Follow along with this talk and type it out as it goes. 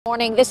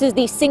Morning. This is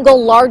the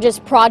single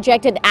largest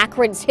project in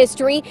Akron's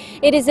history.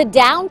 It is a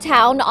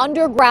downtown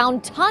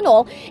underground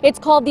tunnel. It's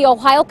called the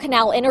Ohio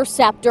Canal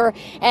Interceptor.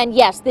 And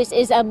yes, this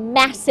is a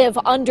massive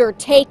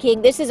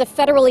undertaking. This is a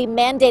federally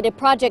mandated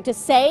project. To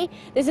say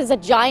this is a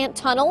giant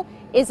tunnel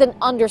is an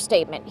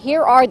understatement.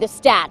 Here are the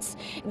stats.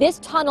 This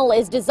tunnel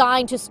is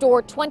designed to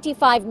store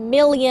 25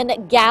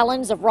 million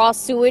gallons of raw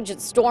sewage and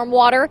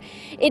stormwater.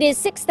 It is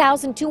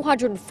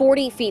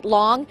 6,240 feet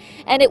long,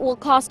 and it will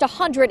cost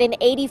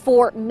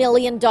 $184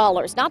 million.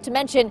 Not to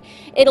mention,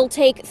 it'll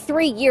take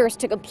 3 years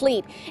to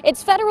complete.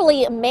 It's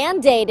federally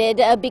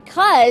mandated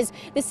because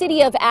the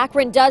city of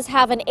Akron does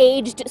have an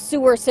aged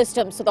sewer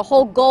system, so the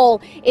whole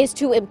goal is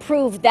to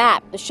improve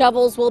that. The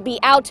shovels will be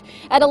out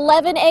at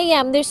 11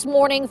 a.m. this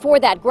morning for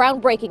that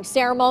groundbreaking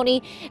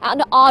ceremony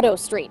on Auto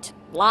Street.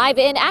 Live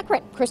in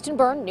Akron, Kristen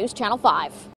Byrne, News Channel 5.